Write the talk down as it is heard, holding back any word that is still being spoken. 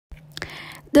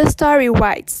The story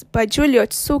Whites by Julia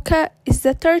Otsuka is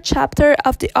the third chapter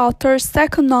of the author's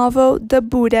second novel, The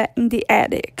Buddha in the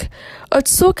Attic.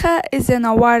 Otsuka is an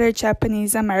awarded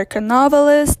Japanese-American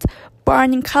novelist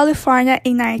born in California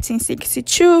in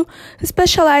 1962, who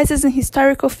specializes in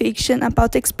historical fiction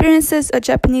about the experiences of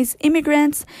Japanese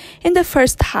immigrants in the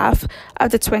first half of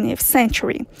the 20th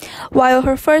century. While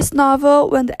her first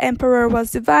novel, When the Emperor Was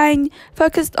Divine,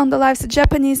 focused on the lives of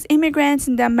Japanese immigrants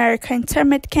in the American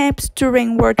internment camps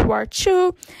during World War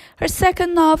II, her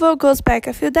second novel goes back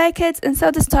a few decades and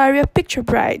tells the story of picture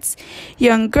brides,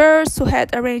 young girls who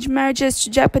had arranged marriages to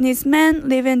Japanese men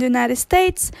living in the United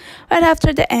States right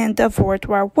after the end of World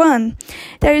War I.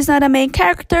 There is not a main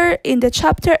character in the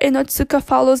chapter, and Otsuka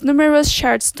follows numerous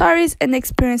shared stories and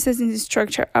experiences in the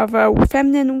structure of a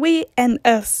feminine we and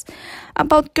us,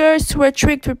 about girls who were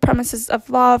tricked with promises of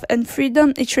love and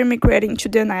freedom each immigrating to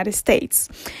the United States.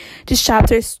 This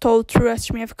chapter is told through a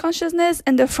stream of consciousness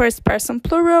and the first person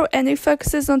plural, and it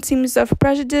focuses on themes of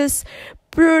prejudice,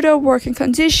 brutal working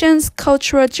conditions,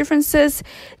 cultural differences,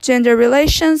 gender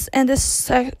relations, and the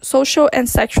social and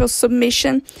sexual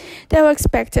submission that were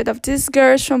expected of these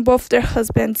girls from both their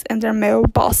husbands and their male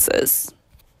bosses.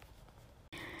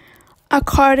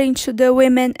 According to the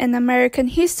Women in American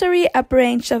History, a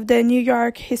branch of the New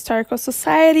York Historical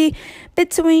Society,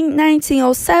 between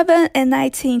 1907 and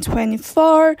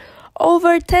 1924,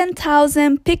 over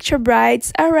 10,000 picture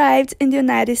brides arrived in the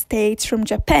United States from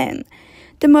Japan.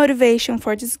 The motivation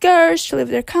for these girls to leave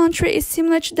their country is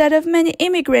similar to that of many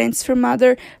immigrants from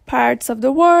other parts of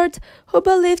the world who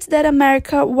believed that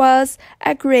America was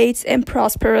a great and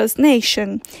prosperous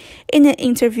nation. In an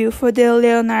interview for the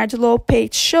Leonard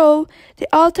Lopate show, the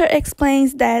author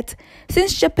explains that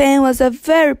since Japan was a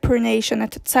very poor nation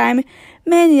at the time,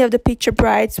 many of the picture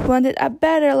brides wanted a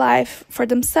better life for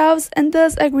themselves and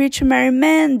thus agreed to marry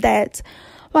men that,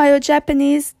 while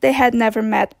Japanese, they had never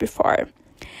met before.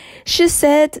 She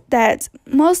said that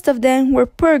most of them were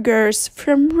poor girls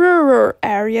from rural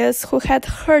areas who had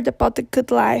heard about the good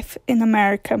life in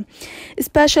America,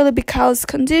 especially because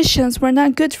conditions were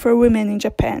not good for women in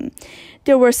Japan.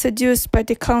 They were seduced by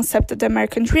the concept of the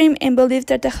American dream and believed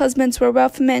that the husbands were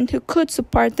wealthy men who could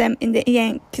support them in the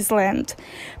Yankees' land.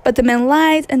 But the men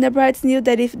lied, and the brides knew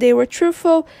that if they were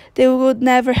truthful, they would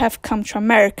never have come to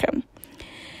America.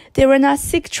 They were not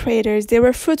sick traders, they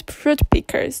were fruit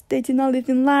pickers. They did not live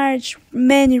in large,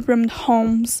 many-roomed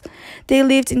homes. They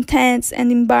lived in tents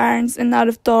and in barns and out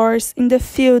of doors, in the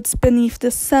fields beneath the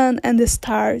sun and the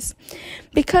stars.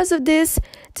 Because of this,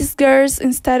 these girls,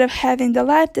 instead of having the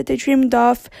life that they dreamed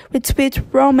of, with sweet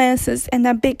romances and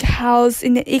a big house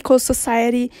in an equal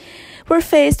society, were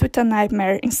faced with a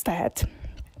nightmare instead.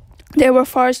 They were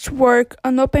forced to work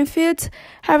on open fields,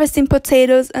 harvesting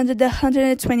potatoes under the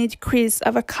 120 degrees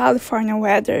of a California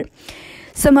weather.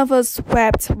 Some of us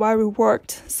wept while we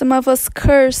worked. Some of us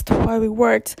cursed while we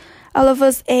worked. All of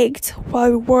us ached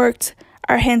while we worked.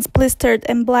 Our hands blistered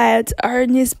and bled. Our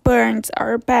knees burned.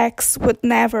 Our backs would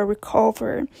never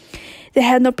recover. They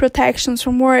had no protections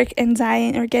from work, and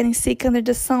dying or getting sick under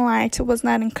the sunlight was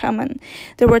not uncommon.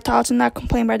 They were taught to not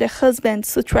complain by their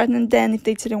husbands, who threatened them if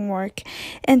they didn't work.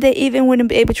 And they even wouldn't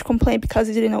be able to complain because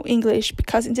they didn't know English,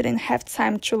 because they didn't have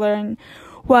time to learn.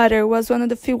 Water was one of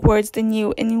the few words they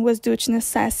knew, and it was due to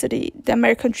necessity. The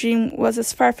American dream was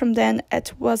as far from them as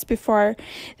it was before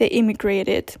they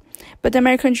immigrated. But the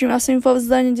American dream also involves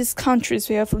learning this country's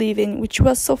way of living, which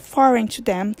was so foreign to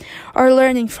them, or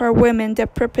learning for women the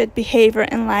appropriate behavior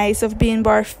and lies of being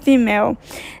born female.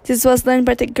 This was learned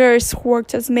by the girls who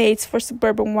worked as maids for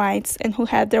suburban whites and who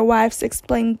had their wives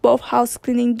explain both house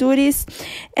cleaning duties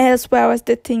as well as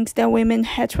the things that women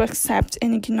had to accept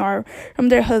and ignore from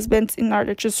their husbands in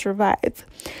order to survive.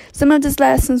 Some of these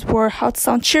lessons were how to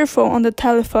sound cheerful on the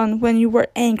telephone when you were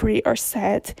angry or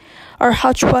sad, or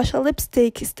how to wash a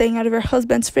lipstick stain out of your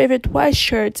husband's favorite white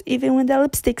shirt even when the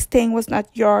lipstick stain was not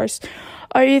yours,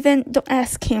 or even don't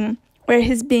ask him where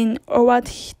he's been or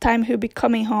what time he'll be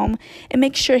coming home, and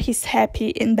make sure he's happy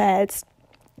in bed.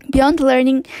 Beyond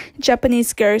learning,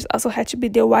 Japanese girls also had to be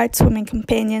the white woman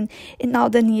companion in all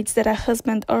the needs that a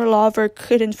husband or lover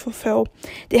couldn't fulfill.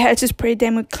 They had to spray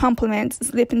them with compliments,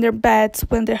 sleep in their beds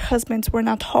when their husbands were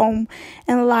not home,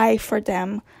 and lie for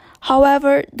them.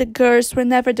 However, the girls were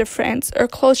never their friends or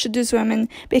close to these women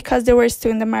because they were still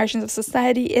in the margins of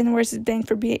society and were disdained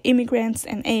for being immigrants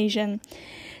and Asian.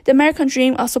 The American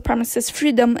dream also promises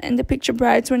freedom, and the picture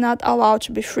brides were not allowed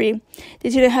to be free. They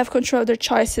didn't have control of their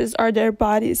choices or their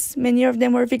bodies. Many of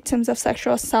them were victims of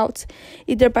sexual assault,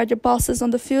 either by their bosses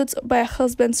on the fields, by a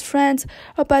husband's friends,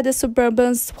 or by the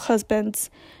suburban's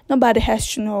husbands. Nobody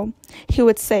has to know, he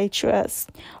would say to us.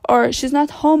 Or, she's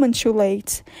not home until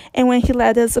late. And when he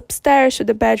led us upstairs to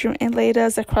the bedroom and laid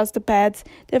us across the bed,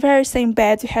 the very same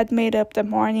bed we had made up that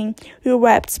morning, we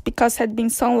wept because it had been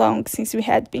so long since we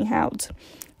had been held.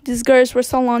 These girls were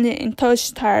so lonely and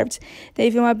touch-starved that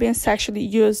even while being sexually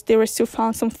used, they were still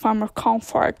found some form of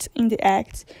comfort in the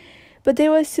act. But they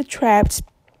were still trapped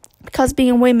because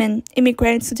being women,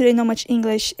 immigrants who didn't know much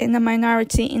English, and a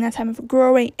minority in a time of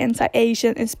growing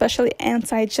anti-Asian, especially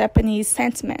anti-Japanese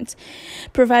sentiment,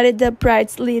 provided the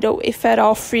brides little, if at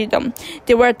all, freedom.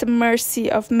 They were at the mercy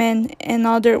of men and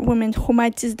other women who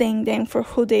might disdain them for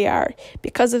who they are.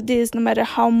 Because of this, no matter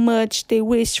how much they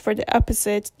wished for the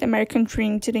opposite, the American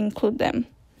dream didn't include them.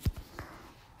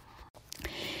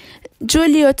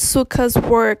 Julie Otsuka's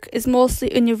work is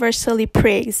mostly universally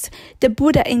praised. The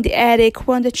Buddha in the Attic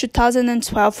won the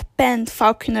 2012 PEN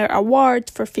Faulkner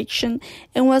Award for Fiction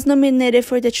and was nominated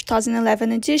for the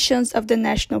 2011 editions of the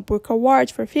National Book Award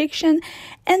for Fiction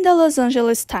and the Los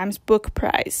Angeles Times Book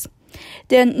Prize.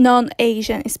 The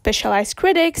non-Asian specialized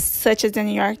critics, such as the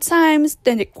New York Times,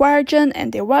 the Guardian,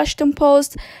 and the Washington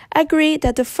Post, agree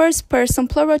that the first-person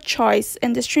plural choice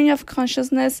and the stream of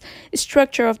consciousness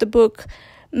structure of the book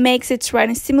makes its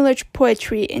writing similar to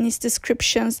poetry in its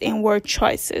descriptions and word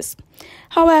choices.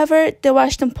 However, the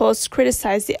Washington Post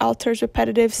criticized the author's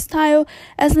repetitive style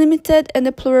as limited and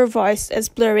the plural voice as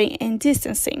blurring and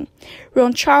distancing.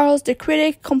 Ron Charles, the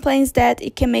critic, complains that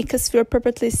it can make us feel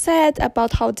perpetually sad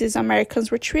about how these Americans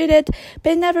were treated,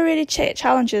 but it never really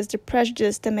challenges the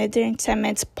prejudice that made their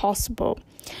entertainment possible.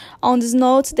 On this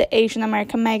note, the Asian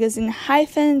American magazine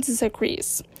Hyphen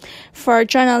disagrees. For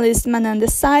journalist Manan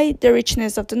Desai, the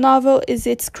richness of the novel is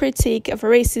its critique of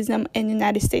racism in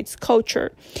United States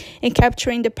culture. In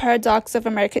capturing the paradox of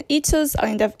American ethos, a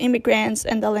land of immigrants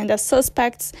and a land of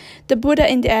suspects, the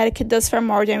Buddha in the Attic does far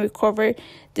more than recover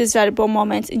these valuable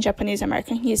moments in Japanese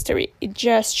American history. It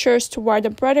gestures toward a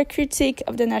broader critique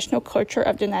of the national culture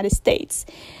of the United States.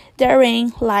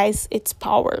 Therein lies its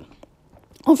power.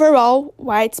 Overall,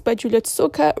 Whites by Julie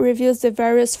Otsuka reveals the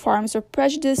various forms of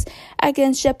prejudice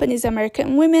against Japanese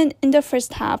American women in the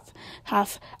first half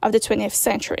of the 20th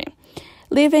century.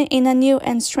 Living in a new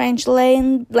and strange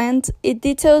land, it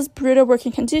details brutal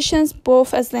working conditions,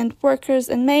 both as land workers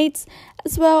and maids,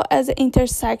 as well as the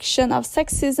intersection of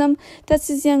sexism that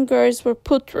these young girls were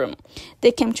put through.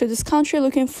 They came to this country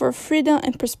looking for freedom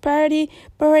and prosperity,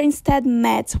 but were instead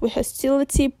met with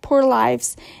hostility, poor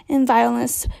lives, and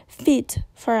violence fit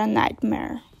for a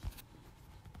nightmare.